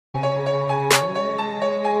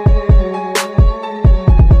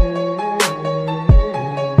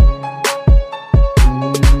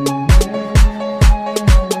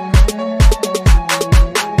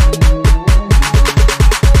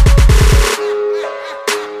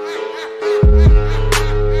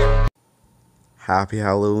Happy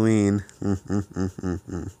Halloween.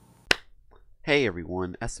 Hey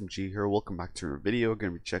everyone, SMG here. Welcome back to our video. We're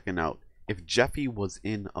going to be checking out if Jeffy was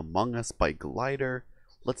in Among Us by Glider.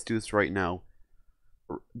 Let's do this right now.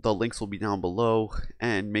 The links will be down below,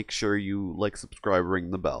 and make sure you like, subscribe,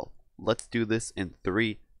 ring the bell. Let's do this in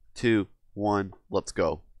 3, 2, 1, let's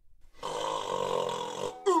go.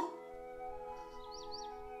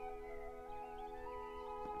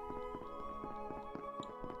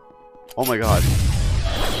 Oh my god.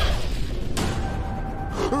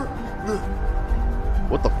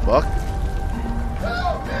 What the fuck?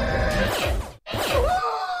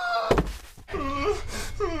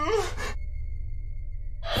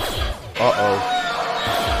 Uh-oh.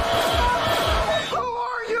 Who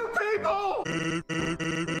are you people?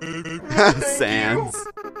 Sans.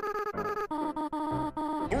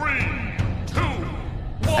 3, 2,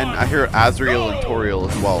 1. And I hear Azriel and Toriel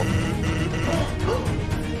as well.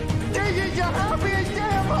 This is the happiest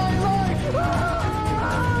day of my life!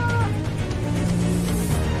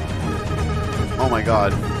 Oh my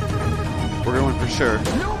god. We're going for sure.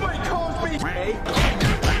 Nobody calls me Ray.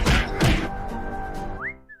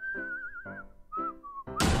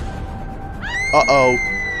 Uh-oh.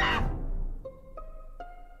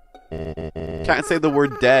 Can't say the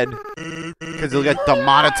word dead, because you'll get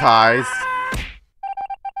demonetized.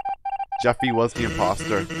 Jeffy was the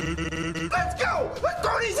imposter. Let's go! Let's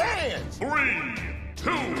throw these hands! 3,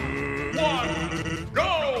 2, 1,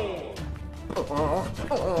 go!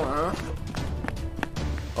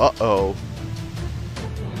 Uh-oh.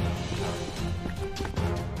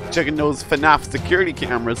 Checking those FNAF security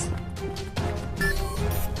cameras.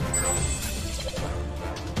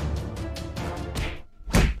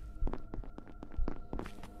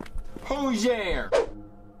 Who's there?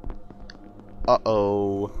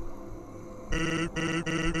 Uh-oh.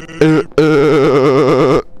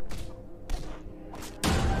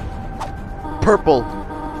 Purple.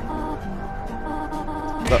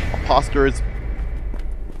 The imposter is...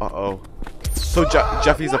 Uh-oh. So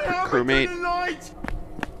Jeffy's a crewmate.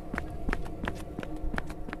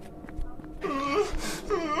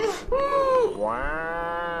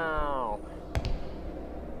 Wow.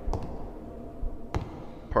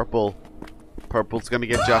 Purple. Purple's gonna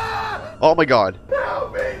get Jeff. Oh my god.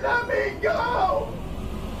 Help me! Let me go!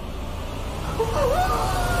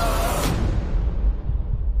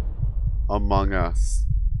 Among Us.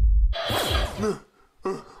 Oh,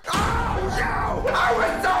 you! I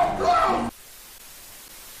was so close!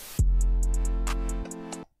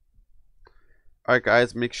 Alright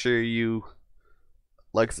guys, make sure you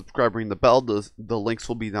like, subscribe, ring the bell. The links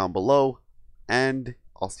will be down below. And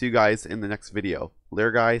I'll see you guys in the next video.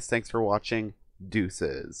 Later guys, thanks for watching.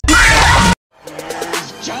 Deuces.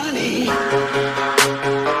 Johnny!